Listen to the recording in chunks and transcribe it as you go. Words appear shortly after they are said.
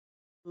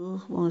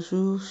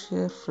Bonjour,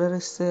 chers frères et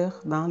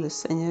sœurs dans le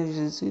Seigneur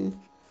Jésus.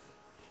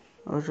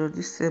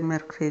 Aujourd'hui, c'est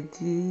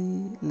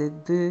mercredi, le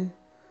 2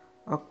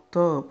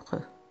 octobre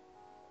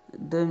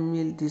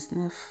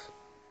 2019.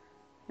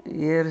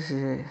 Hier,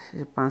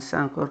 je pensais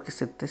encore que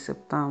c'était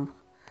septembre.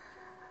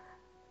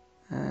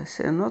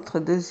 C'est notre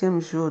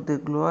deuxième jour de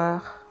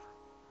gloire.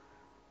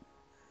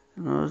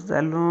 Nous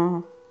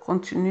allons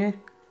continuer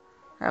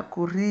à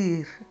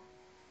courir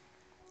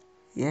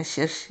et à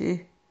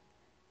chercher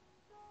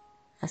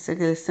à ce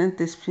que le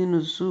Saint-Esprit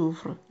nous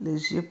ouvre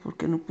les yeux pour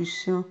que nous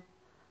puissions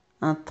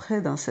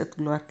entrer dans cette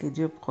gloire que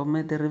Dieu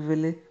promet de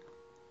révéler.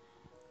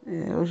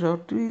 Et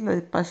aujourd'hui, le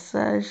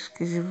passage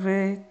que je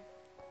vais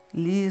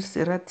lire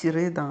sera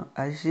tiré dans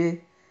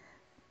Agé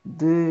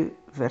 2,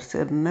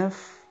 verset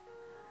 9.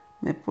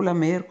 Mais pour la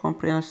meilleure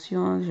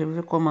compréhension, je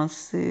vais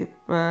commencer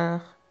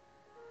par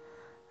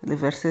le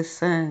verset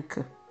 5.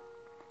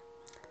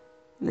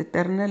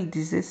 L'Éternel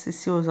disait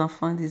ceci aux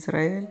enfants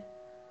d'Israël: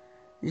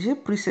 j'ai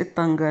pris cet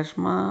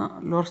engagement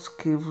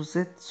lorsque vous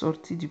êtes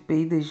sortis du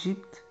pays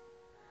d'Égypte.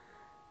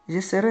 Je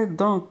serai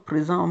donc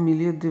présent au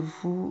milieu de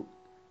vous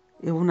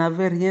et vous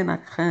n'avez rien à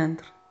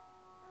craindre.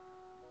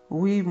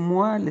 Oui,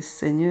 moi, le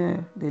Seigneur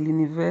de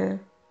l'univers,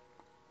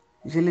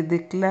 je le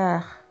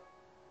déclare.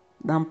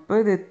 Dans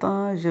peu de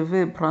temps, je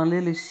vais ébranler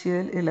le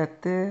ciel et la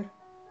terre,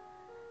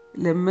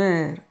 les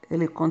mers et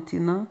les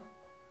continents.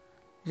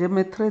 Je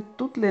mettrai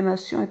toutes les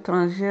nations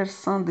étrangères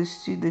sans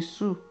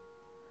dessus-dessous.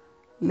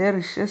 Les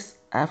richesses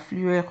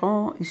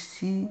afflueront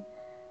ici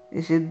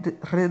et je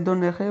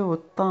redonnerai au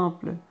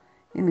temple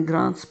une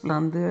grande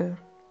splendeur.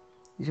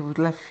 Je vous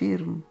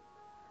l'affirme.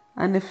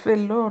 En effet,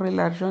 l'or et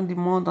l'argent du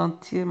monde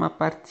entier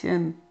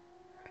m'appartiennent.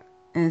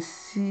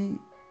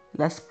 Ainsi,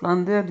 la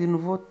splendeur du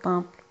nouveau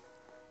temple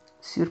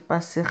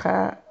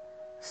surpassera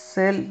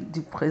celle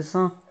du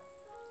présent,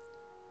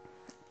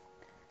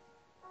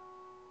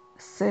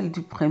 celle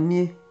du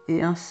premier.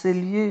 Et en ces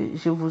lieux,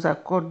 je vous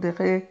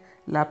accorderai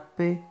la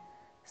paix.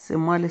 C'est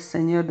moi le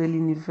Seigneur de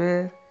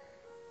l'univers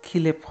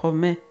qui le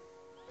promet.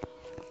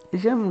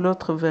 J'aime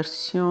l'autre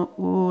version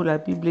où la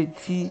Bible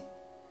dit: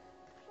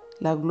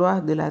 la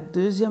gloire de la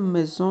deuxième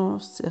maison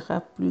sera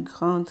plus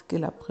grande que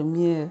la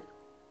première.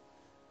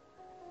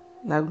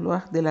 La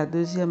gloire de la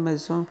deuxième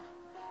maison.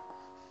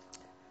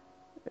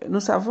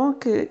 Nous savons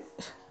que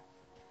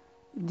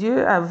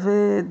Dieu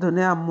avait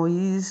donné à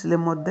Moïse le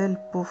modèle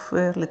pour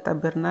faire le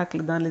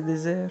tabernacle dans le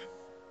désert.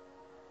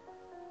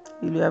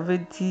 Il lui avait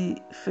dit: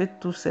 fais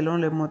tout selon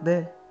le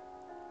modèle.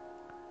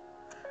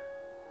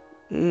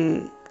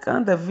 Et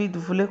quand David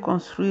voulait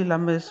construire la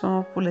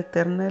maison pour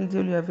l'Éternel,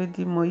 Dieu lui avait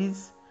dit: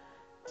 Moïse,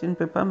 tu ne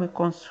peux pas me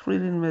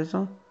construire une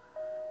maison,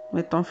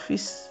 mais ton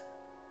fils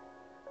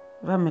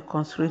va me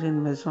construire une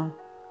maison.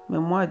 Mais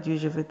moi, Dieu,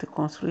 je vais te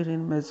construire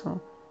une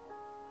maison.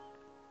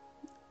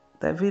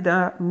 David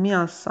a mis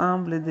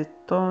ensemble des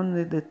tonnes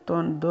et des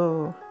tonnes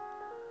d'or,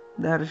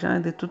 d'argent et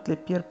de toutes les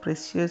pierres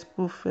précieuses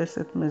pour faire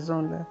cette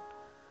maison-là.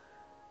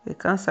 Et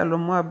quand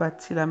Salomon a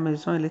bâti la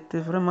maison, elle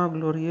était vraiment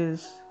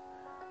glorieuse.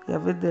 Il y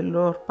avait de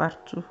l'or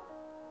partout.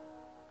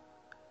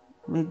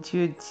 Mais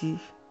Dieu dit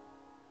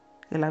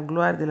que la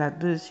gloire de la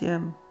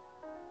deuxième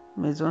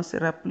maison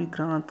sera plus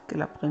grande que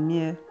la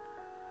première.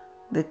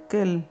 De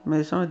quelle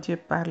maison Dieu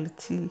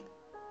parle-t-il?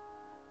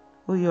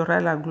 Où il y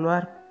aura la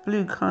gloire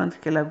plus grande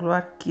que la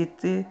gloire qui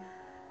était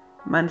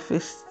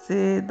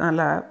manifestée dans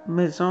la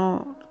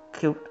maison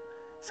que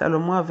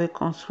Salomon avait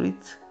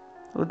construite,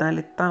 ou dans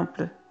le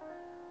temple,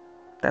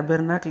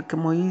 tabernacle que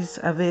Moïse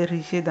avait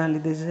érigé dans le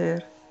désert.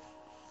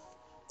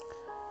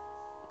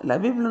 La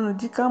Bible nous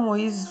dit, quand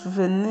Moïse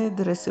venait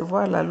de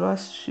recevoir la loi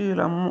sur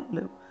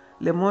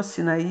le mont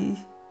Sinaï,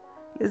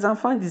 les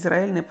enfants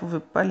d'Israël ne pouvaient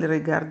pas le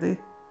regarder,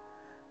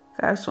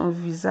 car son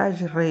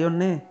visage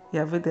rayonnait, il y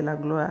avait de la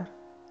gloire.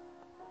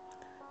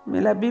 Mais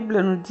la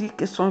Bible nous dit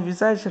que son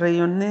visage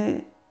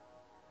rayonnait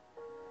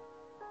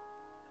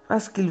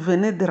parce qu'il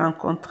venait de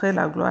rencontrer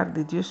la gloire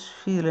de Dieu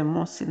sur le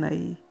mont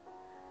Sinaï.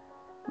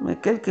 Mais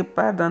quelque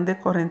part dans 2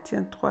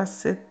 Corinthiens 3,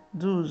 7,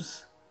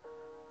 12,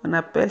 on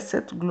appelle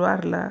cette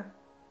gloire-là,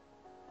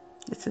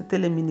 que c'était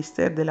le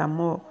ministère de la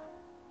mort,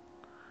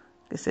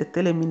 que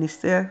c'était le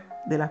ministère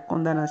de la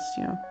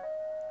condamnation.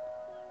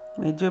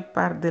 Mais Dieu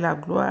parle de la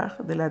gloire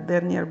de la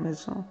dernière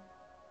maison,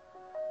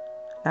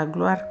 la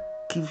gloire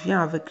qui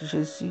vient avec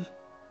Jésus,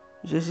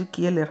 Jésus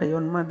qui est le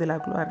rayonnement de la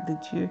gloire de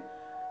Dieu.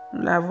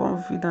 Nous l'avons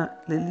vu dans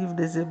le livre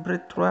des Hébreux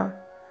 3,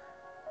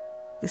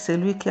 et c'est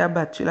lui qui a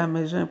bâti la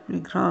maison plus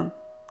grande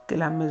que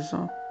la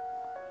maison.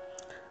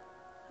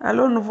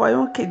 Alors nous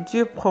voyons que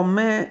Dieu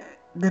promet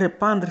de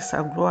répandre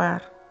sa gloire.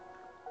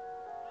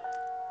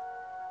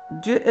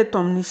 Dieu est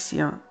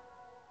omniscient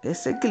et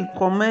ce qu'il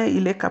promet,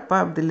 il est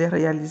capable de le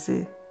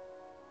réaliser.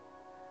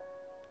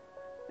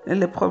 Et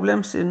le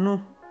problème, c'est nous.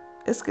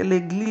 Est-ce que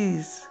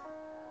l'Église,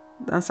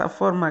 dans sa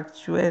forme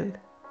actuelle,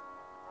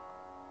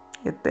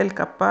 est-elle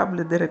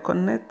capable de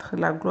reconnaître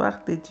la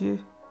gloire de Dieu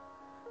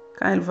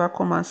quand elle va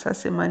commencer à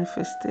se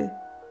manifester?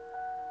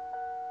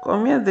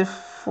 Combien de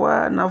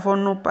fois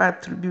n'avons-nous pas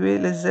attribué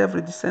les œuvres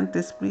du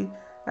Saint-Esprit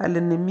à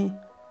l'ennemi?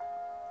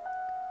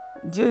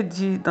 Dieu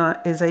dit dans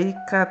Ésaïe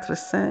 4,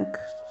 5,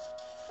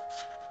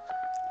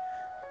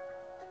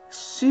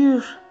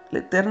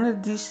 l'Éternel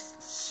dit,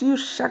 sur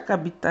chaque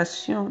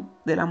habitation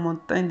de la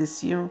montagne de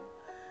Sion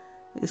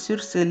et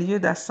sur ces lieux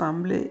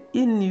d'assemblée,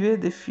 une nuée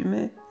de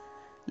fumée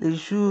le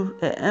jour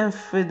et un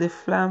feu de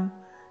flamme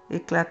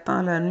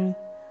éclatant la nuit,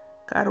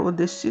 car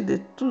au-dessus de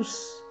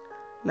tous,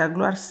 la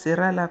gloire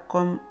sera là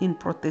comme une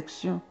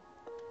protection.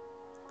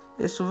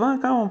 Et souvent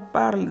quand on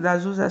parle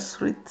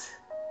d'Azouzasrit,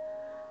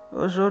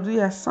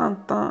 aujourd'hui à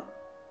 100 ans,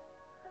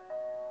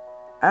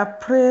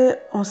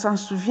 après on s'en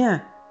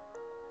souvient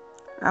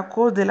à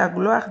cause de la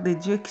gloire de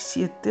Dieu qui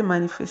s'y était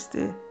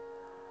manifestée.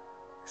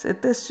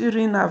 C'était sur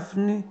une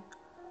avenue,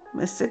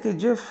 mais ce que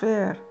Dieu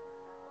fait,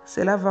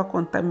 cela va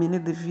contaminer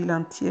des villes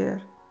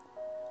entières.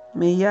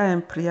 Mais il y a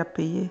un prix à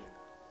payer.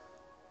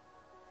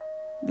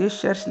 Dieu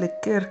cherche les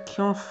cœurs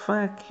qui ont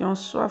faim, qui ont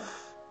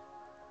soif,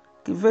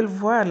 qui veulent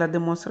voir la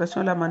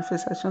démonstration, la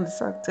manifestation de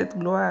cette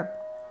gloire.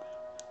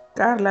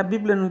 Car la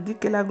Bible nous dit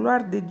que la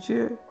gloire de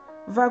Dieu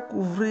va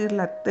couvrir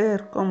la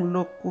terre comme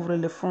l'eau couvre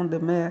le fond de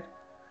mer.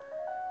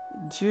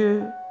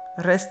 Dieu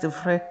reste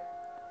vrai.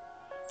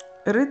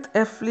 Ruth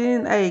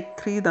Eflin a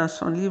écrit dans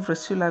son livre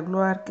sur la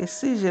gloire que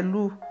si je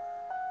loue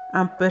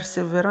en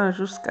persévérant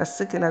jusqu'à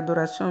ce que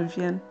l'adoration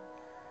vienne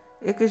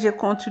et que je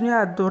continue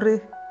à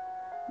adorer,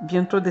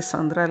 bientôt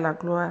descendra la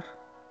gloire.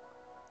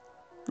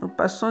 Nous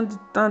passons du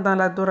temps dans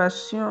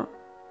l'adoration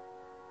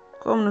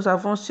comme nous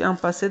avons su en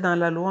passer dans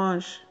la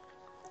louange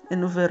et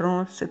nous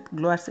verrons cette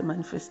gloire se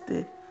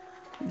manifester.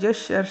 Dieu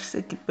cherche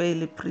ceux qui payent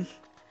le prix.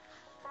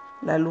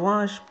 La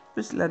louange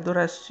plus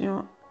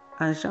l'adoration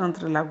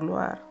engendre la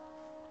gloire.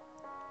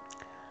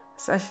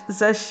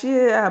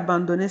 Zachée a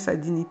abandonné sa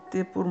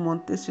dignité pour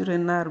monter sur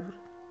un arbre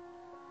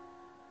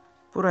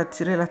pour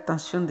attirer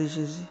l'attention de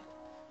Jésus.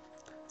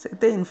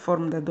 C'était une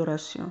forme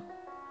d'adoration.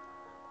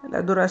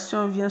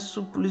 L'adoration vient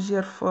sous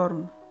plusieurs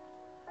formes.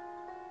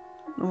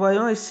 Nous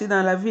voyons ici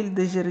dans la ville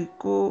de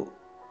Jéricho,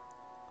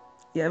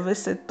 il y avait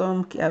cet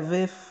homme qui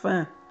avait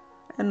faim,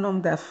 un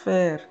homme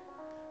d'affaires,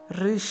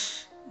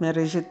 riche mais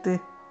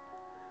rejeté.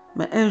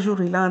 Mais un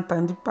jour, il a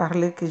entendu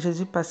parler que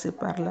Jésus passait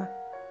par là.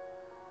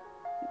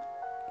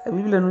 La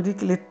Bible nous dit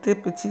qu'il était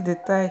petit de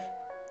taille.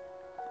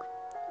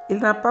 Il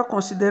n'a pas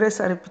considéré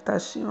sa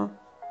réputation.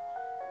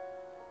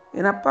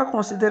 Il n'a pas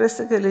considéré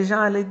ce que les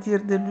gens allaient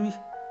dire de lui.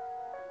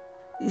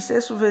 Il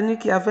s'est souvenu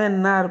qu'il y avait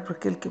un arbre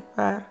quelque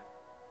part.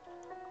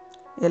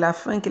 Et la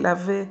faim qu'il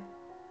avait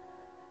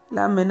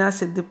l'a amené à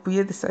se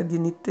dépouiller de sa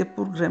dignité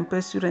pour grimper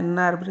sur un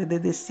arbre et de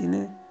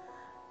dessiner.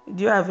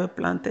 Dieu avait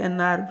planté un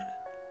arbre.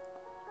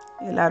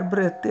 Et l'arbre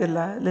était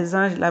là. Les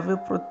anges l'avaient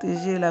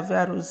protégé, l'avaient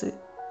arrosé.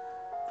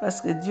 Parce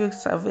que Dieu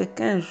savait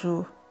qu'un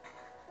jour,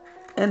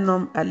 un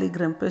homme allait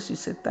grimper sur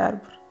cet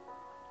arbre.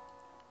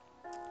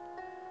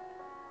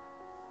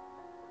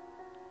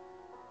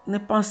 Ne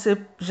pensez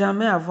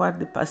jamais avoir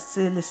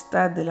dépassé le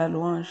stade de la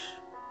louange.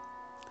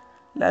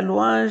 La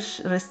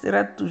louange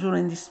restera toujours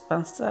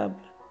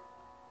indispensable.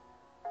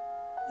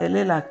 Elle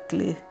est la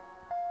clé.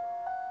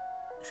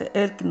 C'est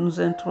elle qui nous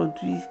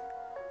introduit.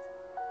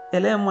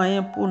 Elle est un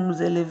moyen pour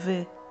nous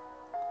élever.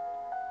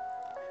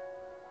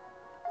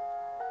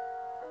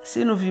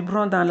 Si nous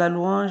vibrons dans la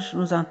louange,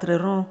 nous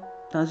entrerons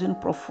dans une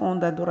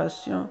profonde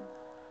adoration.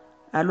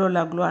 Alors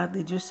la gloire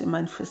de Dieu se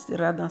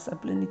manifestera dans sa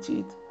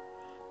plénitude.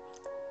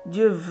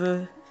 Dieu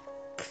veut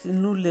que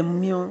nous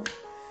l'aimions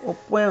au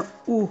point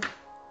où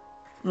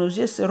nos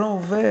yeux seront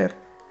ouverts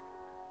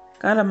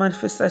quand la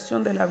manifestation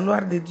de la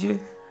gloire de Dieu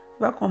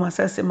va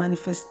commencer à se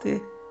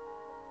manifester.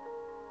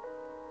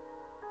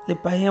 Les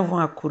païens vont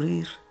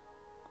accourir.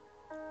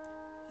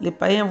 Les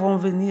païens vont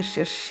venir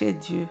chercher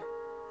Dieu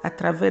à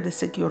travers de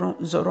ce qu'ils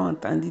auront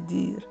entendu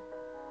dire.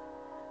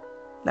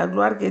 La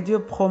gloire que Dieu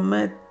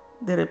promet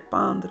de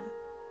répandre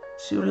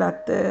sur la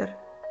terre,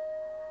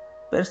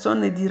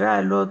 personne ne dira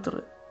à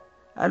l'autre,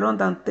 allons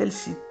dans telle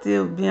cité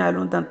ou bien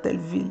allons dans telle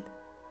ville.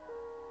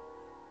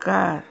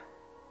 Car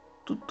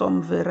tout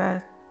homme verra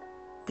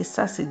que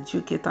ça c'est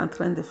Dieu qui est en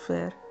train de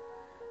faire.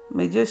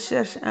 Mais Dieu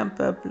cherche un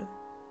peuple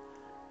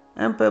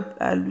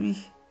à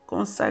lui,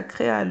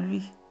 consacré à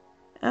lui,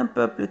 un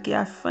peuple qui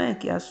a faim,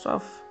 qui a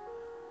soif.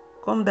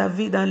 Comme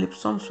David dans le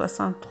psaume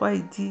 63,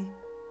 il dit,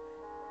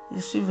 je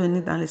suis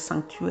venu dans le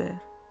sanctuaire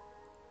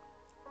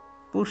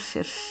pour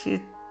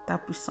chercher ta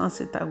puissance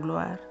et ta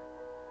gloire.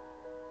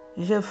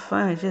 J'ai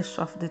faim, j'ai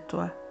soif de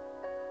toi.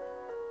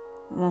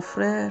 Mon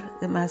frère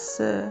et ma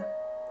sœur,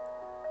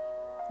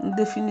 nous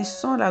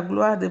définissons la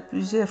gloire de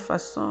plusieurs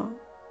façons.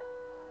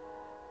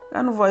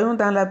 Quand nous voyons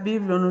dans la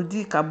Bible, on nous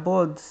dit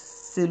qu'Abod,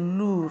 c'est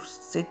lourd,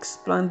 c'est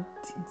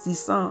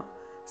splendissant,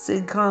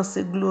 c'est grand,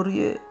 c'est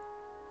glorieux.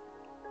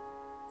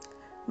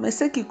 Mais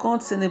ce qui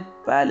compte, ce n'est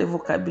pas le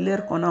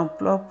vocabulaire qu'on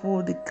emploie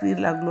pour décrire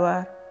la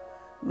gloire,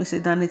 mais c'est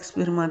d'en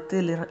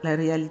expérimenter la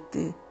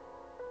réalité.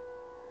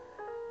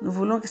 Nous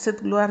voulons que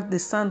cette gloire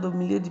descende au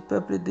milieu du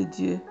peuple de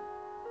Dieu,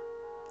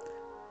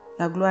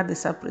 la gloire de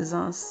sa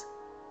présence.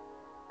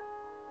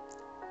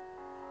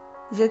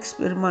 J'ai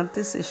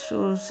expérimenté ces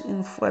choses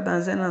une fois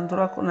dans un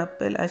endroit qu'on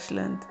appelle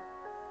Ashland.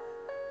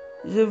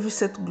 J'ai vu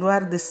cette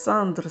gloire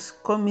descendre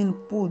comme une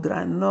poudre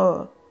en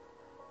or.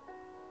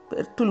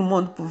 Tout le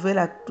monde pouvait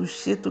la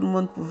toucher, tout le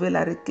monde pouvait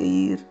la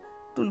recueillir,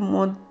 tout le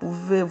monde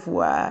pouvait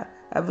voir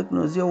avec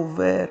nos yeux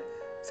ouverts.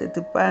 Ce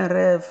n'était pas un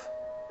rêve.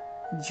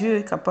 Dieu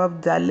est capable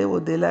d'aller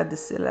au-delà de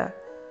cela.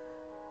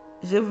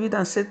 J'ai vu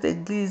dans cette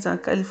église en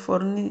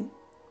Californie,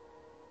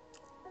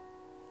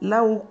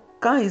 là où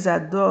quand ils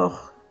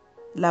adorent,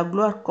 la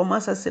gloire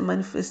commence à se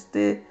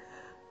manifester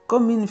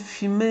comme une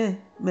fumée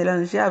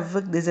mélangée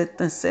avec des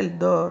étincelles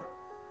d'or.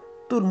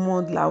 Tout le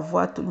monde la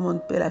voit, tout le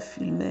monde peut la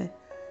filmer.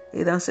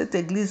 Et dans cette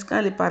église,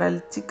 quand les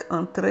paralytiques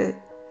entraient,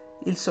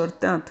 ils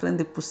sortaient en train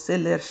de pousser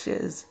leurs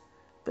chaises.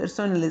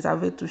 Personne ne les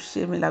avait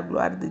touchés, mais la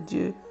gloire de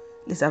Dieu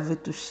les avait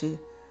touchés.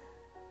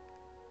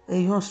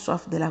 Ayons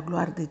soif de la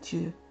gloire de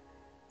Dieu.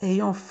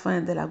 Ayons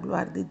faim de la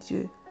gloire de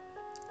Dieu.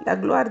 La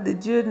gloire de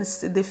Dieu ne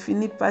se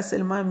définit pas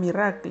seulement en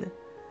miracles.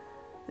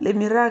 Les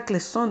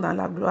miracles sont dans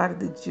la gloire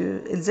de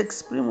Dieu. Ils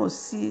expriment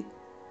aussi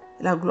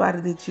la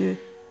gloire de Dieu.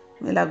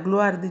 Mais la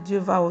gloire de Dieu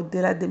va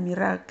au-delà des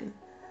miracles.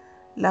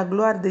 La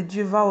gloire de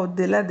Dieu va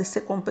au-delà de ce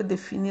qu'on peut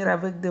définir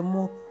avec des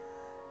mots.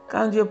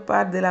 Quand Dieu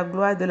parle de la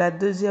gloire de la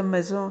deuxième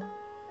maison,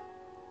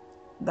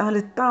 dans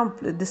le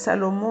temple de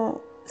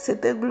Salomon,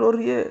 c'était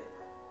glorieux.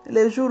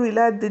 Le jour où il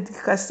a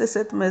dédicacé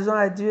cette maison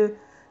à Dieu,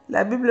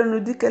 la Bible nous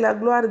dit que la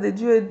gloire de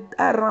Dieu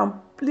a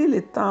rempli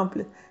le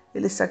temple et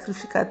les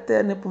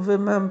sacrificateurs ne pouvaient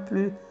même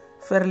plus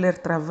faire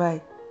leur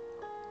travail.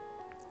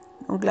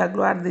 Donc la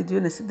gloire de Dieu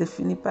ne se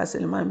définit pas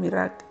seulement en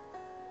miracle.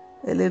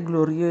 Elle est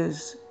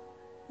glorieuse.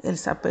 Elle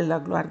s'appelle la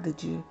gloire de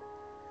Dieu.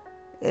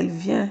 Elle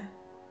vient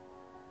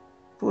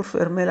pour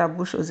fermer la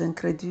bouche aux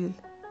incrédules.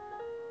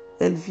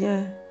 Elle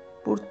vient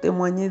pour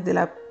témoigner de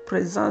la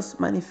présence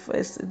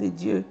manifeste de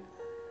Dieu.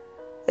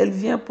 Elle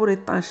vient pour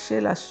étancher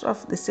la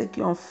soif de ceux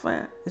qui ont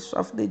faim et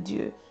soif de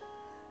Dieu.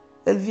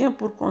 Elle vient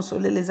pour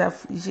consoler les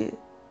affligés.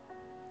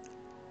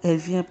 Elle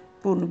vient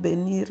pour nous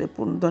bénir et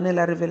pour nous donner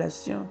la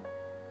révélation.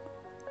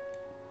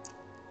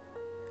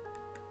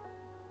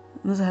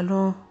 Nous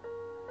allons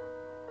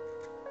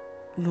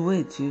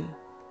louer Dieu.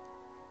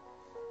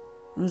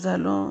 Nous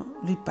allons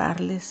lui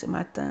parler ce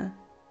matin.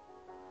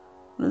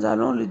 Nous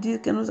allons lui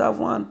dire que nous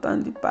avons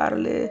entendu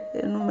parler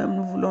et nous-mêmes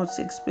nous voulons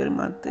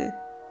s'expérimenter.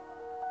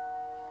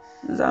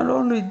 Nous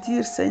allons lui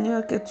dire,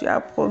 Seigneur, que tu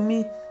as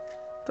promis.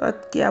 Toi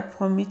qui as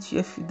promis, tu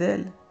es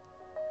fidèle.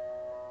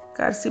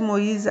 Car si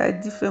Moïse a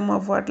dit, fais-moi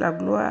voir de la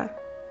gloire,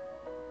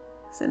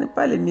 ce n'est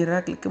pas le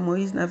miracle que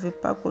Moïse n'avait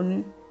pas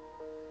connu.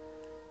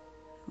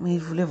 Mais il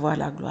voulait voir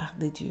la gloire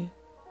de Dieu.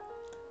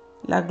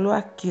 La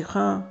gloire qui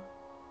rend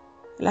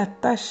la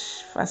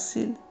tâche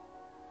facile.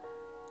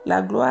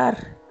 La gloire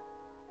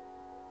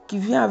qui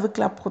vient avec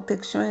la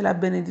protection et la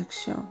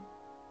bénédiction.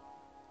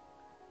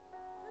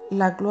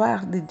 La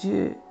gloire de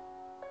Dieu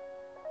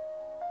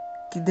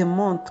qui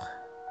démontre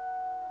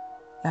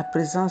la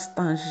présence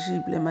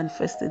tangible et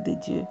manifeste de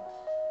Dieu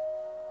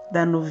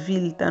dans nos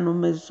villes, dans nos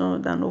maisons,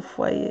 dans nos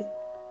foyers.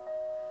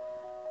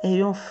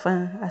 Ayons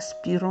faim,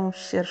 aspirons,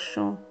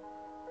 cherchons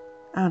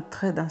à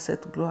entrer dans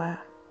cette gloire.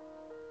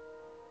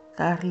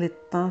 Car le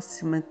temps,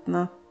 c'est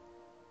maintenant.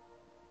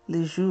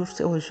 Le jour,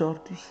 c'est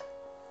aujourd'hui.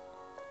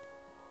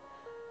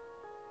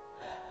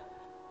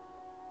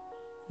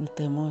 Nous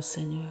t'aimons,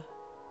 Seigneur.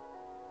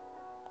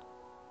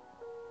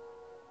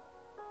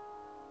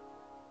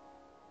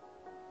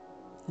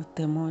 Nous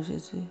t'aimons,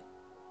 Jésus.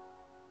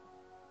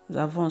 Nous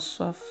avons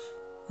soif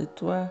de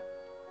toi.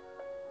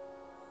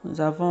 Nous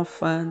avons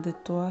faim de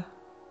toi.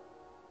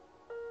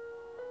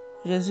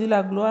 Jésus,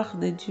 la gloire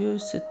de Dieu,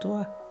 c'est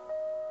toi.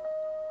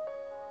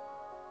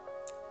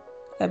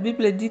 La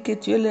Bible dit que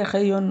tu es le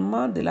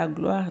rayonnement de la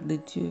gloire de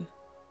Dieu.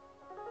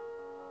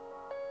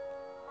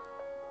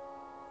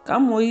 Quand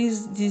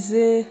Moïse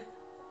disait,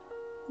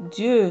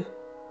 Dieu,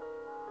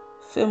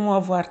 fais-moi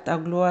voir ta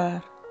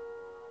gloire,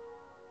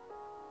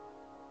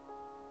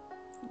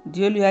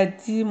 Dieu lui a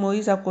dit,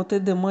 Moïse, à côté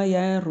de moi, il y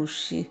a un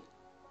rocher.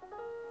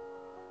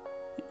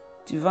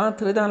 Tu vas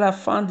entrer dans la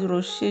fente du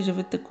rocher, je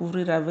vais te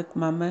couvrir avec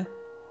ma main.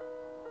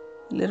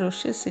 Le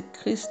rocher, c'est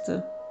Christ.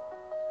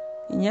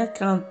 Il n'y a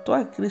qu'en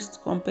toi, Christ,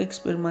 qu'on peut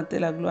expérimenter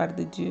la gloire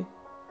de Dieu.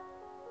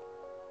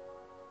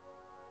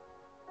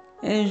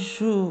 Un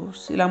jour,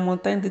 sur la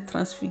montagne de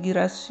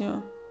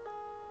transfiguration,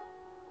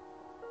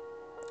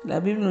 la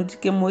Bible nous dit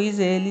que Moïse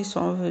et Élie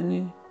sont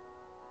venus.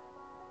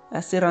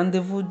 À ce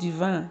rendez-vous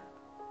divin,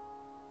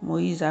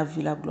 Moïse a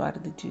vu la gloire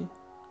de Dieu.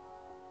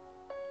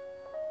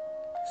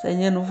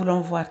 Seigneur, nous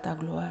voulons voir ta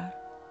gloire.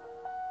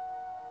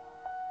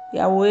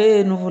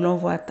 Yahweh, nous voulons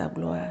voir ta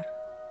gloire.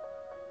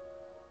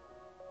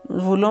 Nous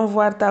voulons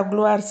voir ta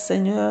gloire,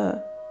 Seigneur.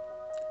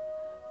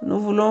 Nous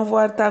voulons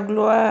voir ta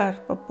gloire,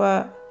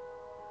 Papa.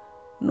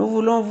 Nous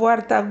voulons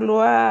voir ta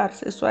gloire.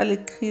 Ce soit le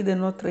cri de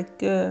notre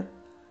cœur.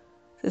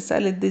 C'est ça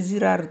le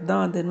désir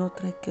ardent de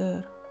notre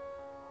cœur.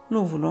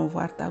 Nous voulons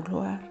voir ta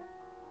gloire.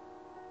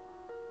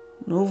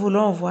 Nous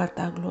voulons voir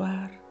ta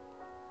gloire.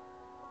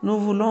 Nous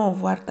voulons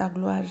voir ta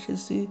gloire,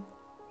 Jésus.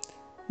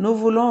 Nous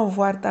voulons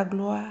voir ta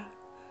gloire.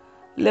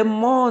 Le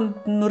monde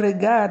nous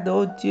regarde,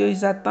 oh Dieu,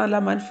 ils attendent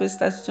la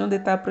manifestation de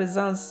ta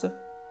présence.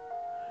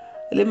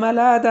 Les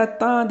malades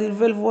attendent, ils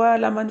veulent voir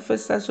la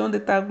manifestation de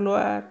ta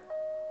gloire.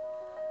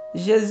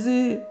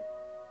 Jésus,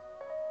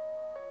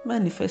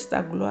 manifeste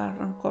ta gloire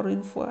encore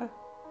une fois.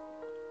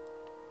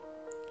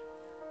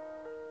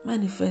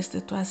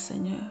 Manifeste-toi,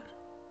 Seigneur,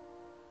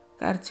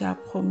 car tu as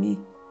promis.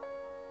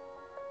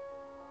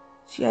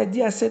 Tu as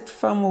dit à cette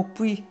femme au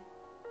puits,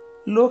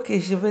 l'eau que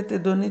je vais te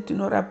donner, tu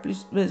n'auras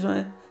plus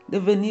besoin de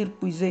venir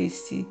puiser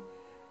ici,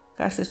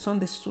 car ce sont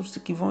des sources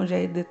qui vont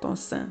jaillir de ton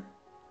sein.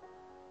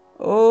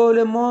 Oh,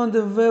 le monde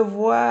veut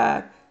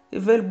voir, ils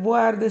veulent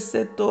boire de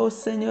cette eau,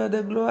 Seigneur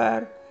de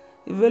gloire.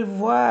 Ils veulent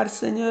voir,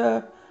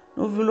 Seigneur,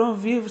 nous voulons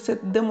vivre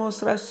cette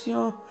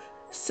démonstration,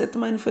 cette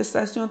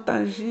manifestation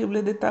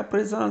tangible de ta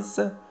présence.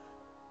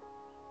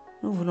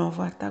 Nous voulons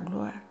voir ta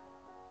gloire.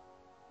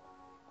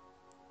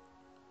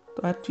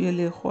 Toi, tu es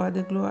le roi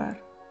de gloire.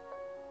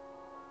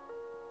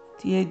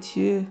 Tu es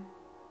Dieu.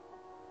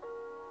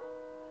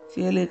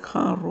 Tu es le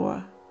grand roi.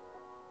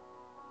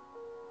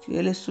 Tu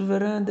es le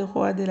souverain des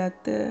rois de la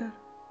terre.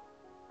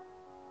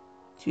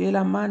 Tu es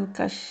la manne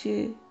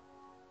cachée.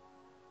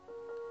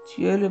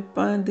 Tu es le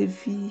pain de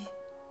vie.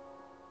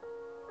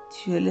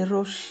 Tu es le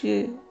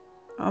rocher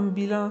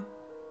ambulant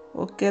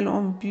auquel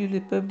ont bu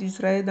le peuple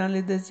d'Israël dans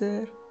le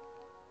désert.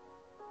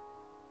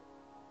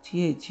 Tu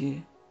es Dieu.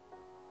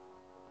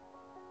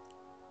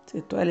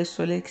 C'est toi le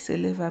soleil qui se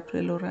lève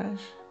après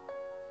l'orage.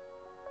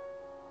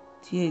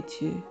 Tu es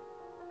Dieu.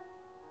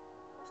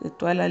 C'est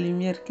toi la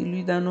lumière qui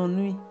luit dans nos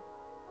nuits.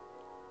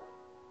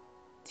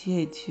 Tu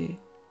es Dieu.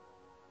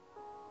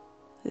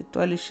 C'est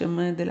toi le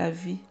chemin de la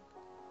vie.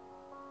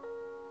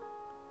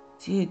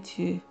 Tu es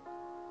Dieu.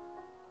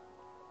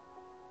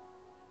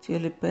 Tu es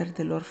le père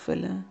de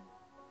l'orphelin.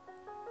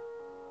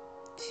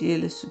 Tu es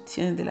le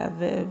soutien de la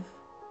veuve.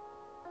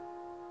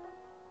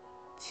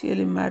 Tu es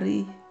le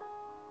mari.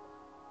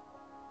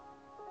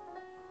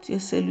 Tu es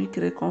celui qui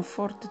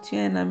réconforte. Tu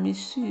es un ami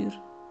sûr.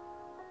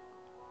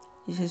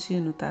 Jésus,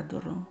 nous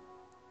t'adorons.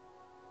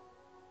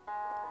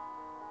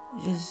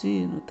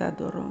 Jésus, nous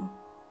t'adorons.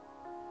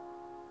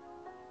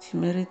 Tu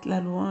mérites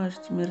la louange,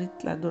 tu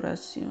mérites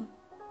l'adoration.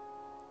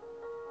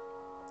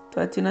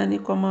 Toi, tu n'as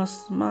ni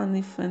commencement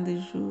ni fin de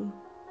jour.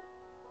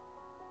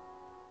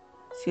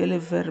 Tu es le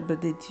Verbe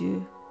de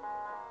Dieu.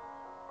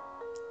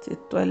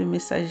 C'est toi le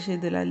messager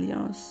de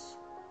l'Alliance.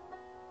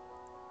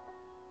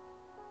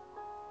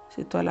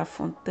 C'est toi la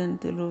fontaine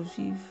de l'eau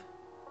vive.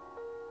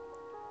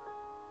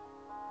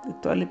 C'est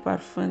toi le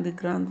parfum de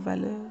grande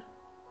valeur.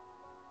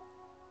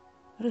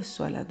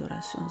 Reçois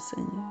l'adoration,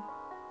 Seigneur.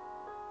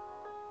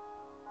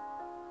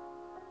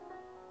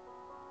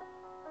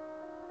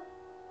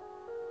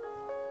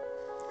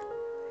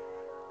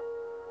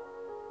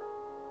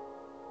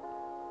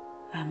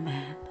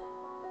 Amen.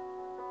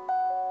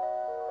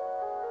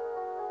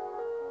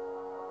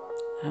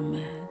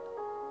 Amen.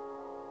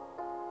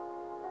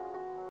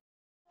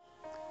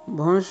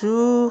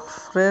 Bonjour,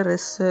 frères et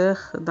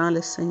sœurs dans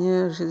le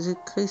Seigneur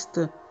Jésus-Christ.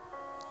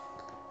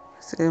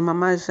 C'est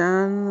Maman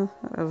Jeanne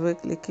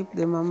avec l'équipe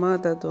de Maman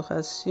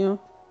d'adoration.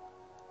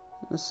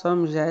 Nous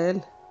sommes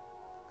Jaël.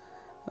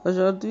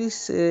 Aujourd'hui,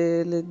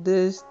 c'est les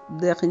 2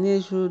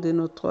 derniers jours de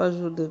nos 3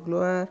 jours de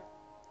gloire.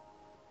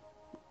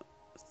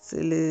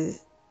 C'est le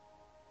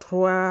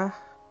 3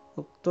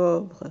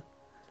 octobre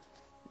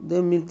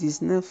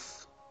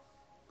 2019.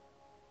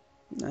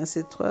 Dans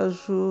ces 3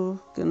 jours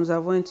que nous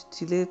avons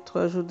intitulés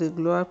 3 jours de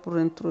gloire pour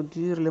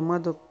introduire le mois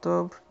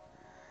d'octobre,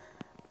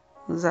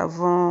 nous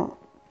avons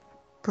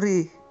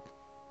pris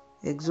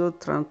Exode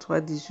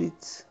 33,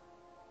 18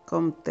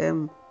 comme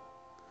thème,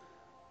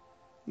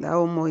 là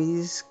où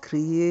Moïse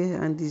criait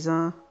en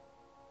disant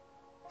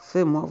 «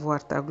 Fais-moi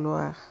voir ta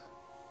gloire ».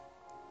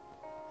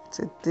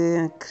 C'était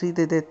un cri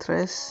de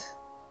détresse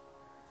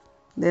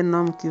d'un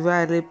homme qui va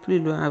aller plus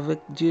loin avec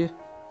Dieu.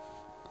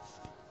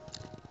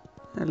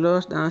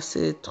 Alors, dans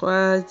ce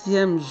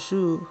 3e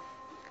jour,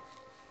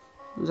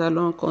 nous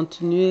allons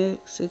continuer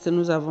ce que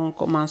nous avons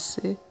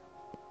commencé.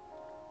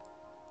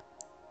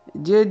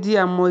 Dieu dit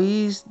à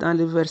Moïse dans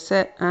le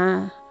verset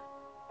 1,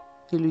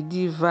 il lui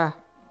dit « Va,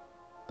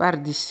 pars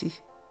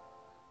d'ici ».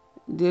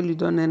 Dieu lui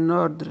donne un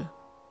ordre.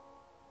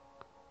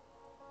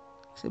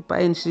 Ce n'est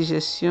pas une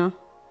suggestion.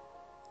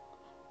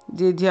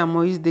 Dieu dit à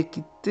Moïse de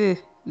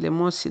quitter le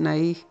mont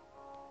Sinaï.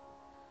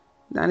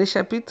 Dans le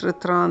chapitre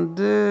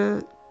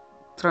 32,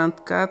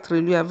 34,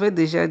 il lui avait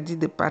déjà dit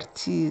de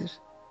partir.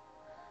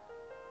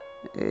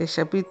 Et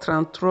chapitre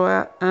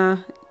 33, 1,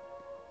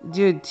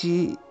 Dieu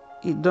dit,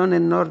 il donne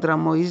un ordre à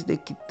Moïse de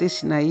quitter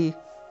Sinaï.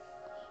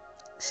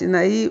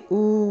 Sinaï,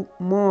 où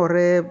Mont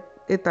Horeb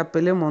est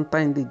appelé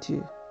montagne de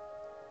Dieu.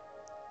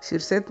 Sur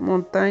cette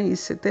montagne, il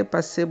s'était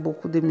passé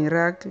beaucoup de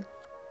miracles.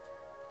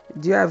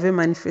 Dieu avait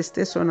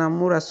manifesté son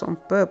amour à son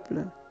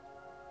peuple.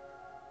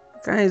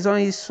 Quand ils ont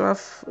eu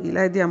soif, il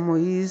a dit à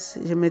Moïse,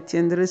 je me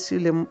tiendrai sur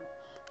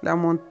la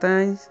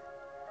montagne,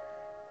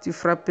 tu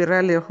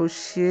frapperas les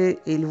rochers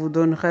et il vous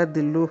donnera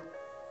de l'eau.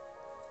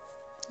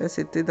 Ça,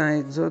 c'était dans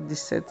Exode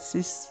 17,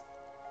 6.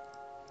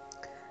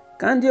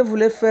 Quand Dieu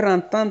voulait faire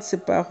entendre ses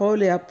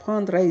paroles et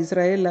apprendre à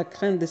Israël la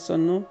crainte de son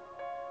nom,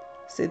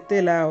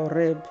 c'était là à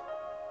Horeb.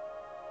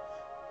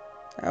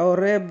 À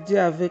Horeb, Dieu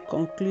avait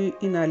conclu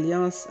une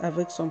alliance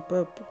avec son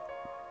peuple.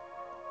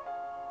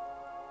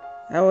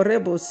 À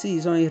Horeb aussi,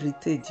 ils ont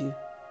irrité Dieu.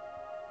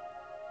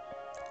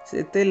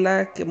 C'était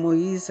là que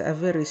Moïse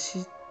avait reçu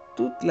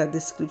toute la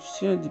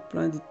description du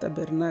plan du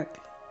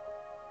tabernacle.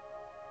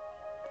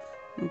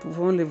 Nous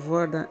pouvons le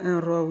voir dans 1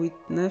 Roi 8,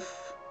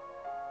 9.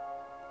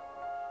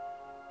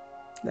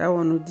 Là où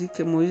on nous dit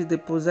que Moïse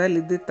déposa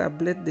les 2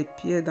 tablettes de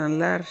pierre dans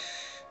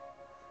l'arche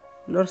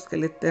lorsque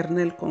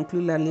l'Éternel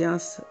conclut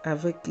l'alliance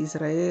avec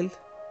Israël.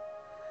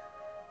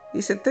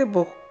 Il s'était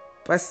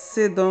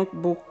passé donc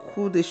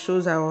beaucoup de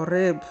choses à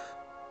Horeb,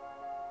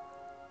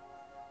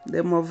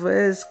 de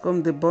mauvaises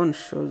comme de bonnes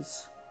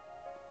choses.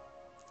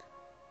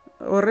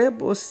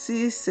 Horeb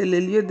aussi, c'est le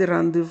lieu de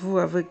rendez-vous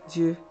avec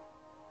Dieu.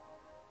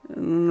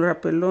 Nous nous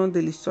rappelons de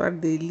l'histoire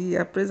d'Élie.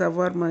 Après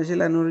avoir mangé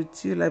la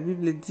nourriture, la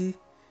Bible dit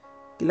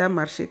qu'il a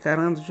marché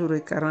 40 jours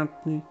et 40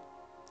 nuits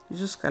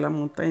jusqu'à la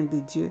montagne de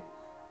Dieu,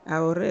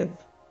 à Horeb.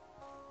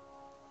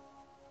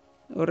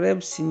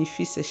 Horeb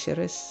signifie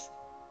sécheresse.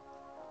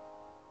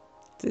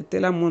 C'était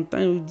la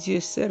montagne où Dieu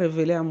s'est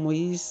révélé à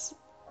Moïse,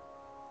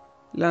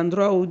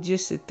 l'endroit où Dieu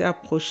s'était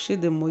approché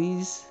de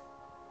Moïse.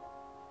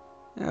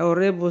 À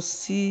Horeb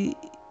aussi,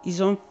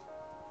 ils ont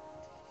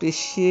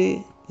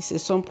péché, ils se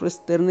sont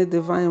prosternés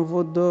devant un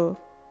veau d'or.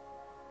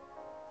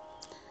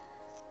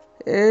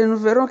 Et nous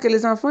verrons que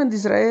les enfants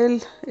d'Israël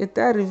étaient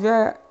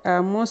arrivés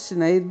à Mont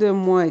Sinaï 2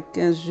 mois et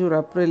 15 jours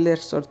après leur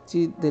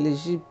sortie de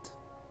l'Égypte.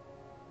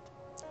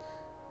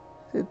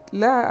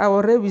 Là, à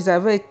Horeb, ils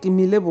avaient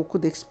accumulé beaucoup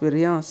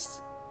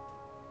d'expérience.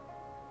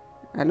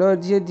 Alors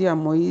Dieu dit à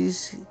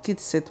Moïse, quitte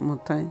cette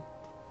montagne.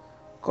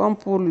 Comme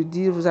pour lui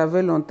dire, vous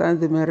avez longtemps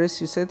demeuré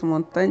sur cette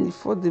montagne, il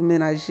faut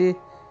déménager,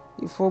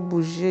 il faut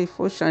bouger, il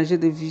faut changer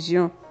de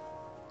vision.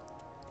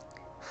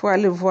 Il faut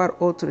aller voir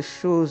autre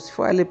chose, il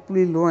faut aller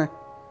plus loin.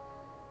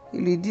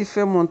 Il lui dit,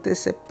 fais monter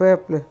ce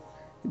peuple.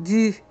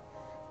 Dieu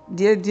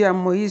dit à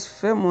Moïse,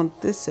 fais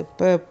monter ce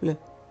peuple.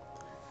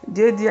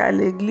 Dieu dit à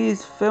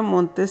l'Église, fais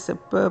monter ce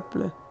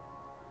peuple.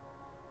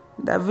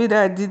 David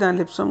a dit dans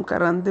le psaume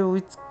 42,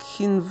 8,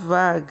 qu'une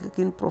vague,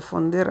 qu'une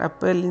profondeur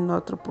appelle une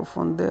autre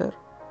profondeur.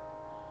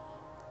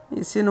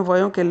 Ici, nous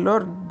voyons que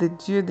l'ordre de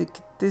Dieu de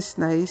quitter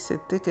Sinaï,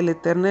 c'était que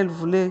l'Éternel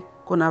voulait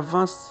qu'on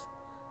avance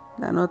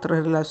dans notre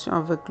relation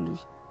avec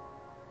lui.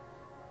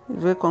 Il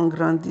veut qu'on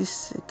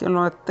grandisse et que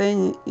l'on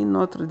atteigne une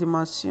autre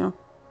dimension.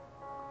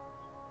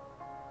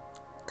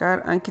 Car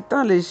en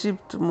quittant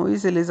l'Égypte,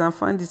 Moïse et les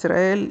enfants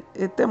d'Israël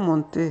étaient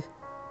montés.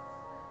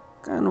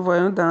 Quand nous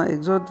voyons dans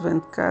Exode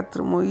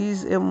 24,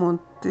 Moïse est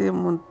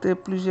monté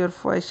plusieurs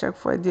fois et chaque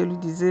fois Dieu lui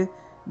disait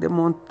de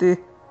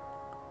monter.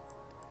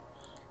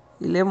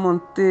 Il est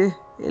monté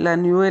et la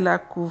nuée l'a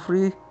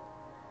couvert.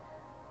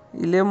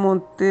 Il est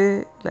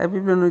monté, la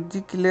Bible nous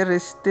dit qu'il est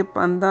resté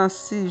pendant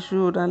 6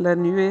 jours dans la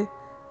nuée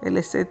et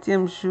le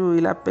 7e jour,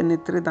 il a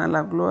pénétré dans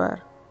la gloire.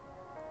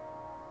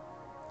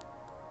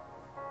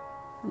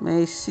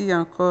 Mais ici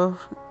encore,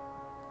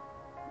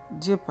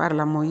 Dieu parle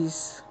à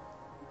Moïse.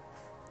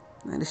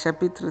 Dans le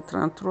chapitre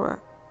 33,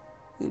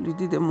 il lui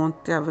dit de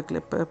monter avec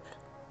le peuple.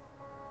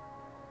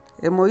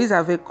 Et Moïse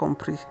avait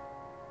compris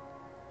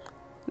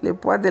le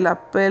poids de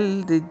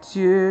l'appel de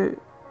Dieu,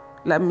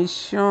 la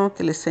mission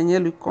que le Seigneur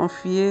lui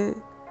confiait.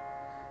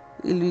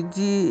 Il lui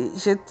dit,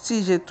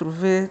 si j'ai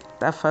trouvé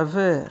ta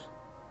faveur,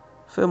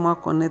 fais-moi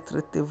connaître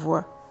tes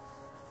voies.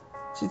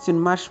 Si tu ne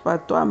marches pas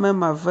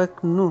toi-même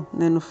avec nous,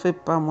 ne nous fais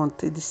pas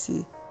monter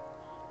d'ici.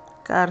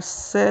 Car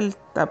seule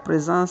ta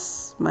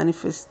présence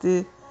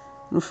manifestée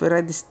nous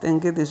fera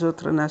distinguer des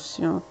autres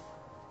nations,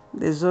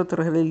 des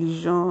autres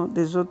religions,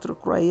 des autres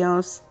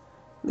croyances,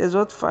 des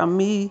autres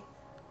familles.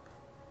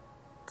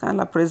 Quand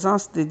la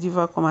présence de Dieu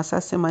va commencer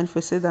à se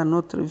manifester dans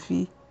notre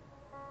vie,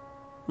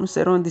 nous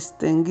serons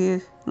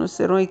distingués, nous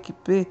serons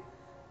équipés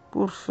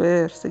pour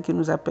faire ce qu'il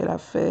nous appelle à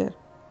faire.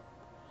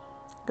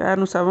 Car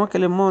nous savons que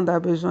le monde a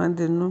besoin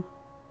de nous.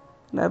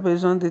 Il a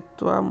besoin de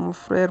toi, mon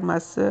frère, ma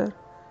sœur,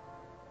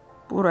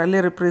 pour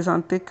aller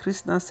représenter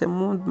Christ dans ce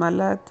monde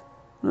malade.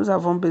 Nous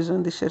avons besoin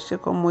de chercher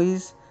comme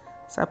Moïse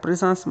sa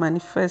présence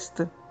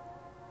manifeste.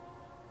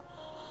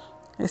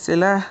 Et c'est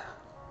là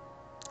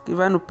qui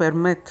va nous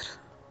permettre.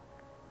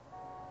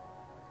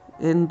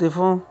 Et nous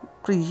devons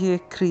prier,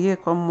 crier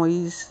comme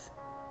Moïse.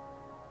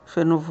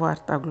 Fais-nous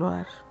voir ta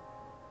gloire.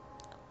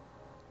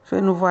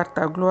 Fais-nous voir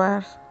ta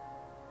gloire.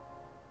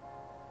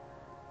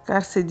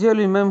 Car c'est Dieu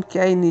lui-même qui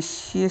a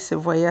initié ce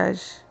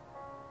voyage.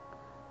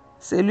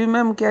 C'est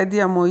lui-même qui a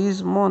dit à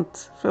Moïse,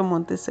 monte, fais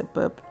monter ce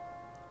peuple.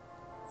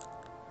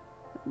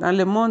 Dans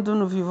le monde où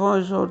nous vivons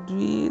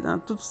aujourd'hui, dans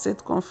toute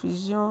cette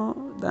confusion,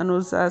 dans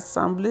nos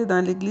assemblées,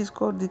 dans l'église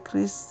corps du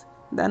Christ,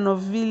 dans nos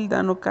villes,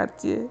 dans nos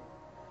quartiers,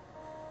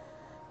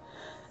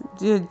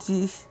 Dieu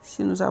dit,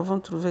 si nous avons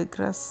trouvé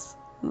grâce,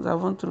 nous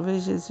avons trouvé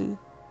Jésus,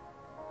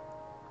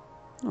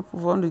 nous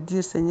pouvons lui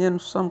dire, Seigneur, nous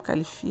sommes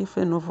qualifiés,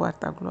 fais-nous voir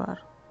ta gloire.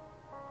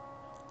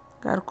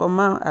 Car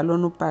comment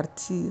allons-nous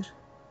partir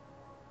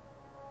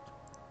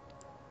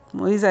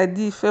Moïse a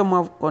dit,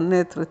 fais-moi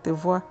connaître tes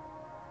voies.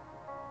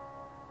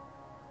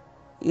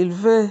 Il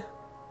veut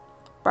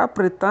pas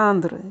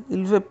prétendre,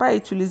 il ne veut pas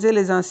utiliser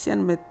les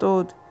anciennes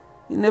méthodes.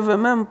 Il ne veut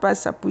même pas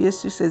s'appuyer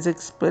sur ses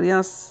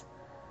expériences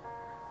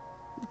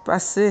du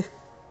passé.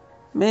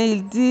 Mais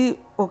il dit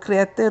au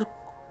Créateur,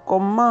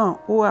 comment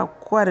ou à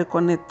quoi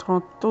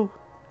reconnaîtrons-nous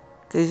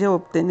que j'ai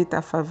obtenu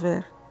ta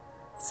faveur?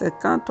 C'est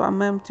quand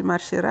toi-même tu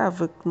marcheras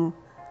avec nous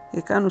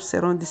et quand nous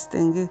serons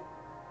distingués.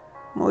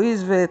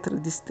 Moïse veut être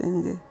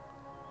distingué.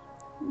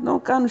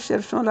 Donc quand nous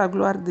cherchons la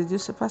gloire de Dieu,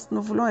 c'est parce que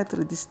nous voulons être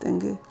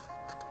distingués.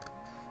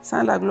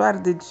 Sans la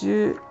gloire de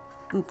Dieu,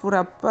 on ne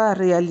pourra pas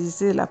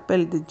réaliser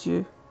l'appel de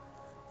Dieu,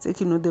 ce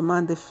qu'il nous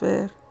demande de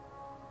faire.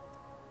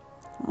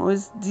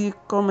 Moïse dit,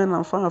 comme un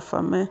enfant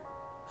affamé,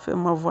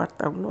 fais-moi voir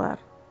ta gloire.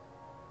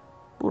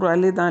 Pour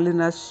aller dans les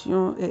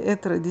nations et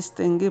être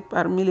distingué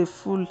parmi les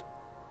foules.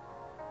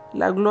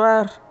 La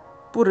gloire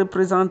pour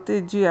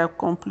représenter Dieu et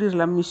accomplir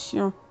la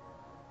mission.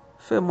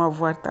 Fais-moi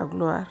voir ta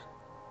gloire.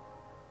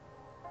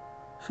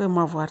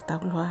 Fais-moi voir ta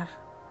gloire.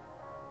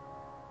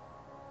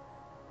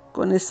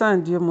 Connaissant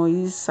Dieu,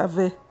 Moïse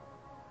savait.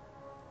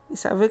 Il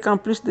savait qu'en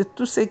plus de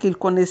tout ce qu'il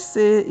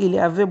connaissait, il y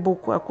avait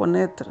beaucoup à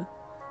connaître.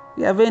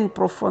 Il y avait une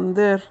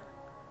profondeur,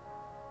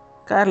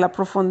 car la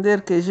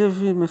profondeur que j'ai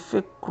vue me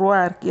fait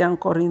croire qu'il y a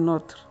encore une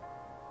autre.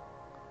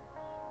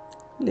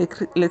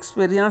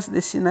 L'expérience de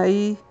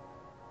Sinaï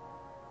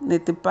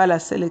n'était pas la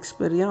seule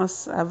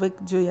expérience.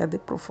 Avec Dieu, il y a des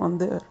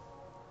profondeurs.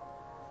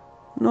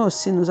 Nous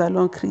aussi, nous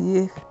allons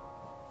crier,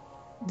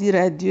 dire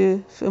à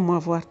Dieu, fais-moi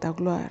voir ta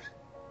gloire.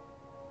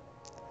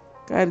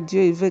 Car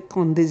Dieu, il veut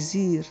qu'on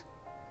désire.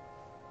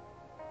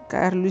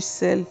 Car lui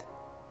seul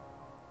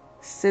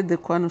sait de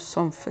quoi nous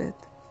sommes faits.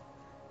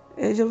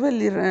 Et je vais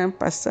lire un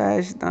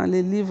passage dans le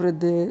livre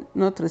de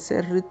notre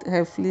sœur Ruth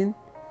Heflin,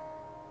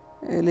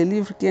 le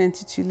livre qui est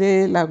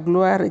intitulé La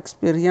gloire,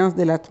 expérience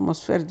de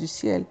l'atmosphère du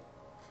ciel.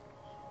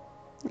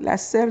 La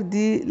sœur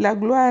dit, la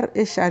gloire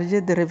est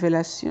chargée de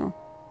révélations.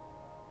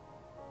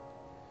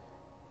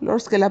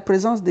 Lorsque la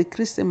présence de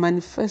Christ se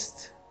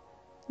manifeste,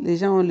 les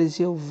gens ont les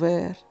yeux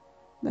ouverts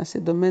dans ce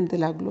domaine de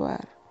la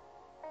gloire.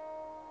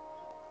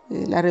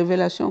 Et la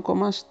révélation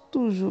commence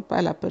toujours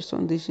par la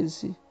personne de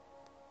Jésus.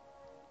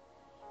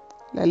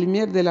 La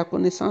lumière de la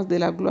connaissance de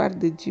la gloire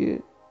de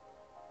Dieu,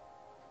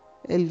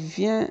 elle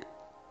vient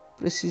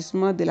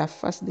précisément de la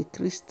face de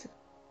Christ.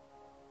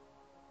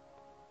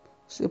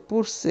 C'est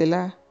pour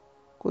cela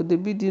qu'au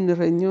début d'une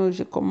réunion,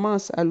 je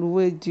commence à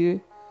louer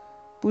Dieu,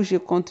 puis je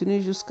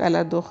continue jusqu'à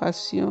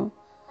l'adoration.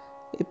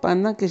 Et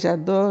pendant que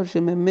j'adore, je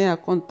me mets à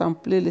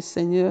contempler le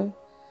Seigneur.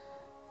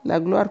 La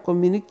gloire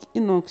communique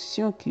une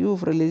onction qui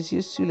ouvre les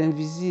yeux sur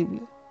l'invisible.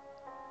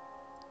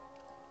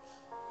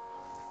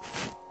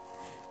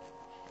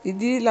 Il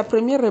dit, la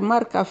première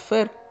remarque à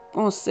faire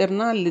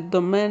concernant le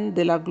domaine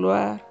de la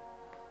gloire,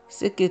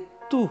 c'est que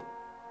tout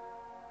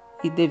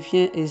y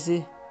devient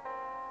aisé.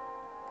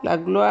 La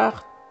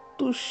gloire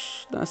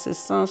touche dans ce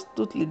sens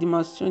toutes les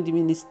dimensions du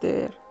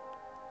ministère.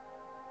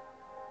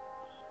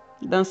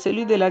 Dans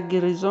celui de la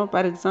guérison,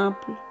 par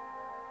exemple,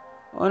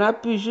 on a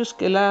pu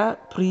jusque-là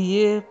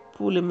prier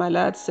pour les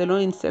malades selon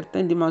une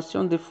certaine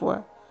dimension de foi.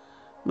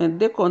 Mais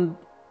dès qu'on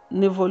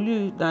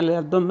évolue dans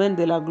le domaine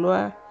de la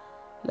gloire,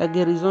 la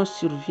guérison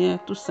survient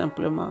tout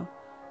simplement.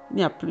 Il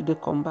n'y a plus de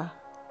combat.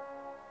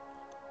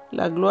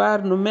 La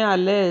gloire nous met à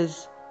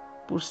l'aise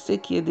pour ce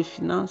qui est des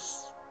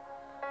finances.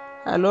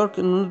 Alors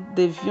que nous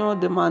devions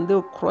demander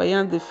aux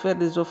croyants de faire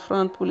des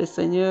offrandes pour le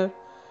Seigneur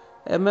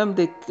et même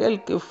de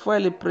quelquefois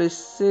les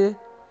presser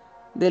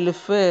de le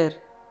faire.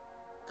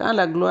 Quand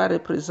la gloire est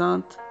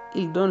présente,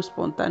 il donne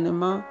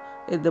spontanément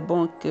et de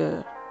bon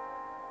cœur.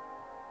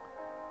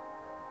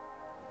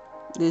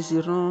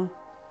 Désirons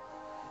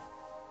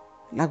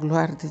la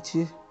gloire de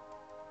Dieu.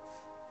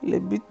 Le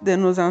but de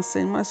nos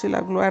enseignements sur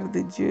la gloire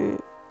de Dieu,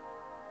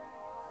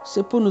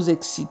 c'est pour nous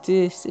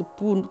exciter, c'est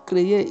pour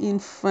créer une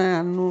fin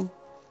à nous,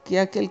 qu'il y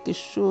a quelque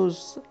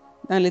chose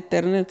dans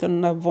l'éternel que nous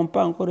n'avons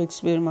pas encore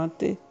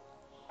expérimenté.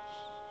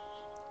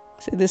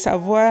 C'est de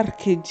savoir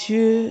que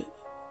Dieu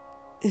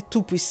est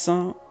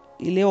tout-puissant,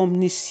 il est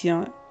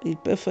omniscient, il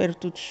peut faire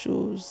toutes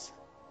choses.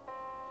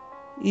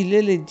 Il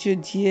est le Dieu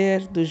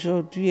d'hier,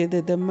 d'aujourd'hui et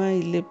de demain,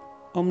 il est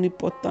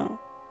omnipotent.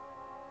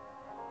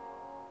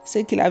 Ce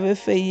qu'il avait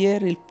fait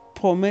hier, il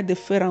promet de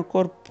faire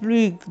encore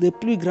de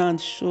plus grandes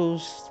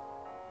choses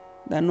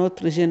dans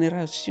notre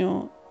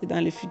génération et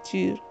dans le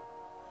futur.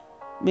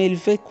 Mais il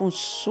veut qu'on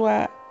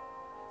soit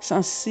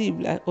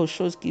sensible aux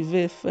choses qu'il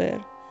veut faire.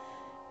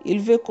 Il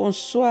veut qu'on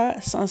soit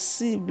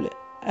sensible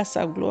à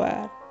sa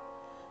gloire.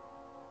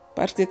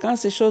 Parce que quand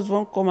ces choses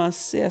vont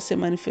commencer à se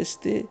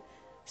manifester,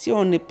 si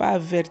on n'est pas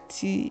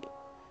averti,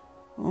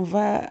 on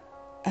va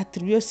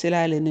attribuer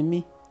cela à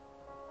l'ennemi.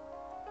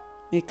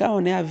 Mais quand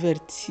on est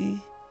averti,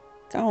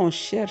 quand on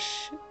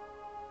cherche,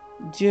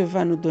 Dieu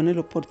va nous donner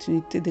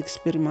l'opportunité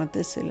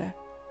d'expérimenter cela.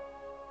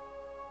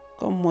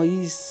 Comme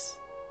Moïse,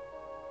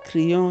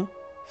 crions,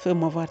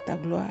 fais-moi voir ta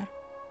gloire.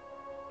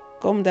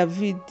 Comme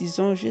David,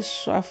 disons, j'ai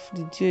soif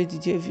du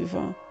Dieu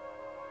vivant.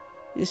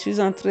 Je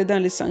suis entré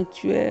dans le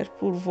sanctuaire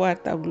pour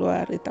voir ta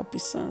gloire et ta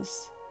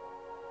puissance.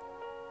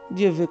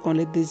 Dieu veut qu'on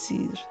le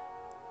désire.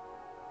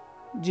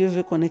 Dieu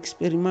veut qu'on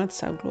expérimente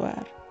sa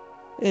gloire.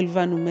 Elle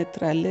va nous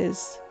mettre à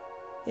l'aise.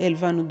 Elle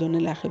va nous donner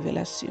la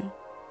révélation.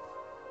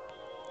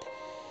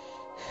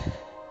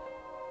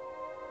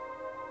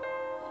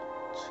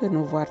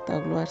 Fais-nous voir ta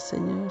gloire,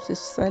 Seigneur. C'est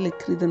ça le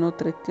cri de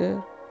notre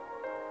cœur.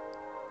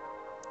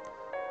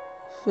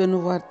 Fais-nous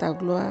voir ta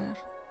gloire.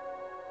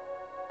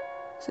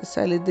 C'est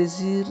ça le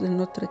désir de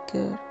notre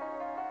cœur.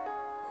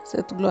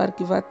 Cette gloire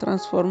qui va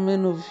transformer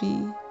nos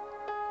vies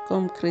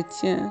comme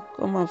chrétiens,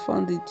 comme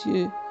enfants de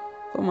Dieu,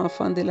 comme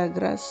enfants de la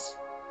grâce.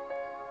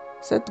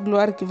 Cette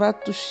gloire qui va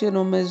toucher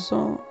nos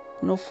maisons,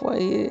 nos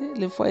foyers,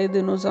 les foyers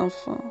de nos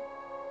enfants.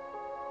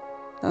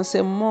 Dans ce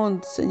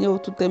monde, Seigneur, où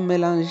tout est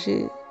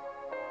mélangé,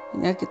 il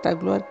n'y a que ta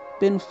gloire qui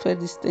peut nous faire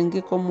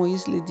distinguer, comme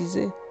Moïse le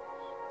disait.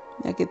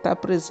 Il n'y a que ta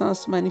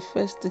présence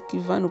manifeste qui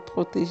va nous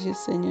protéger,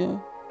 Seigneur.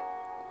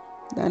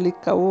 Dans le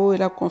chaos et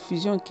la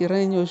confusion qui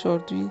règnent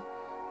aujourd'hui,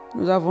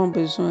 nous avons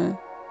besoin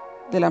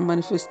de la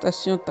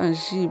manifestation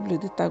tangible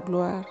de ta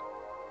gloire.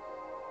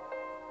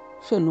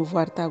 Fais-nous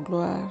voir ta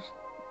gloire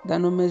dans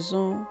nos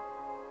maisons,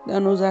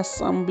 dans nos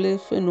assemblées,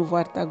 fais-nous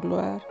voir ta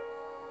gloire.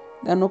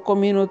 Dans nos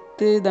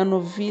communautés, dans nos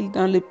villes,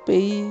 dans les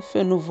pays,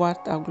 fais-nous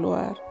voir ta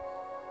gloire.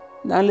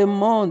 Dans le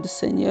monde,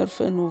 Seigneur,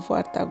 fais-nous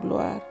voir ta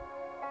gloire.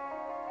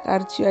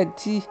 Car tu as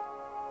dit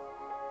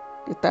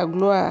que ta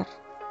gloire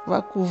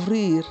va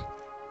couvrir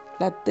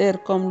la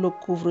terre comme l'eau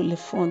couvre le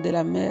fond de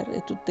la mer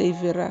et tout y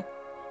verra.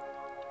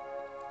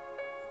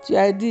 Tu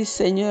as dit,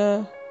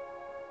 Seigneur,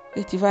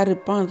 que tu vas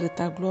répandre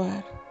ta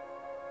gloire.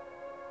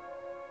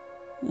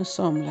 Nous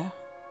sommes là.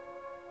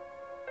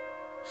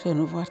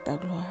 Fais-nous voir ta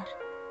gloire.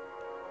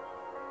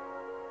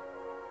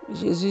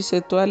 Jésus,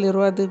 c'est toi le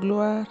roi de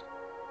gloire.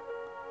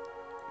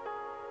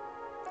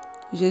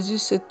 Jésus,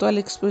 c'est toi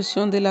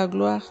l'expression de la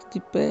gloire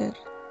du Père.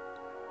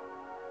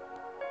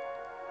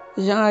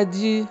 Jean a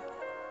dit,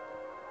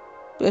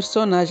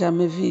 personne n'a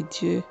jamais vu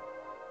Dieu.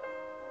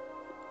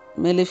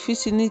 Mais le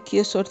Fils unique qui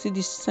est sorti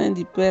du sein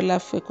du Père l'a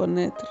fait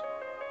connaître.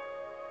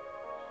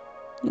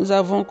 Nous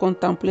avons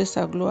contemplé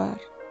sa gloire.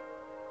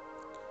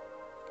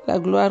 La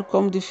gloire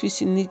comme du Fils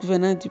unique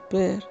venant du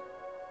Père.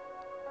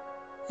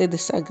 Et de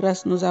sa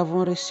grâce, nous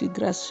avons reçu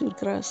grâce sur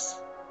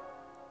grâce.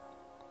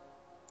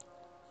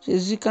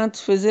 Jésus, quand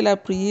tu faisais la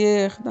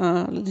prière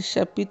dans le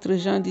chapitre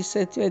Jean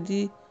 17, tu as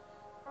dit,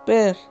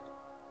 Père,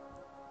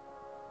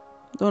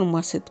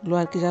 donne-moi cette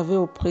gloire que j'avais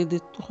auprès de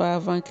toi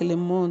avant que le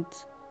monde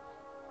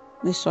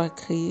ne soit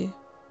créé.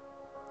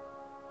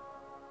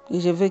 Et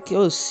je veux qu'eux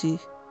aussi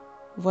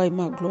voient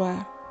ma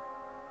gloire.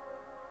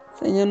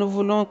 Seigneur, nous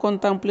voulons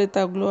contempler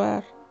ta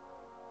gloire,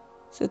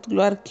 cette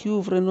gloire qui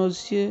ouvre nos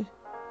yeux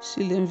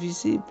sur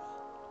l'invisible,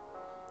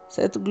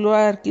 cette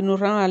gloire qui nous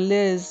rend à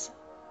l'aise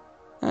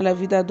dans la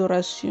vie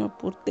d'adoration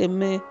pour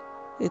t'aimer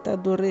et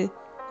t'adorer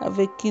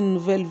avec une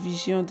nouvelle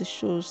vision des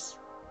choses.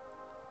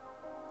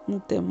 Nous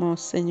t'aimons,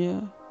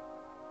 Seigneur.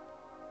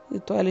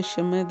 C'est toi le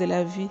chemin de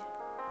la vie.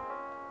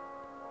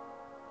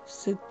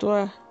 C'est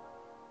toi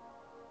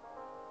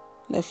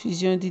la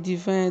fusion du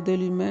divin et de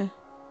l'humain.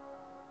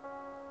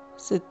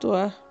 C'est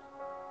toi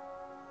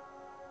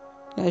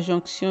la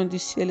jonction du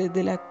ciel et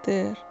de la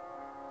terre.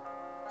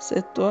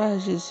 C'est toi,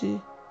 Jésus,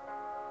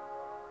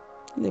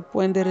 le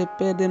point de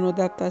repère de nos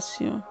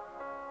datations.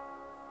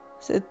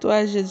 C'est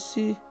toi,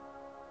 Jésus,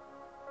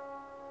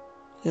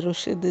 le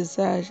rocher des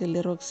âges et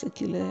les rocs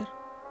séculaires.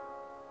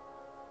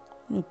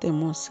 Nous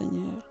t'aimons,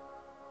 Seigneur.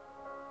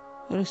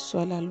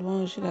 Reçois la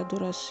louange,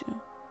 l'adoration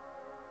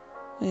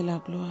et la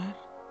gloire.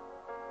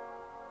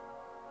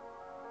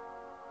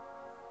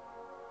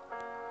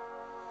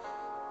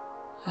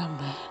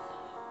 Amen.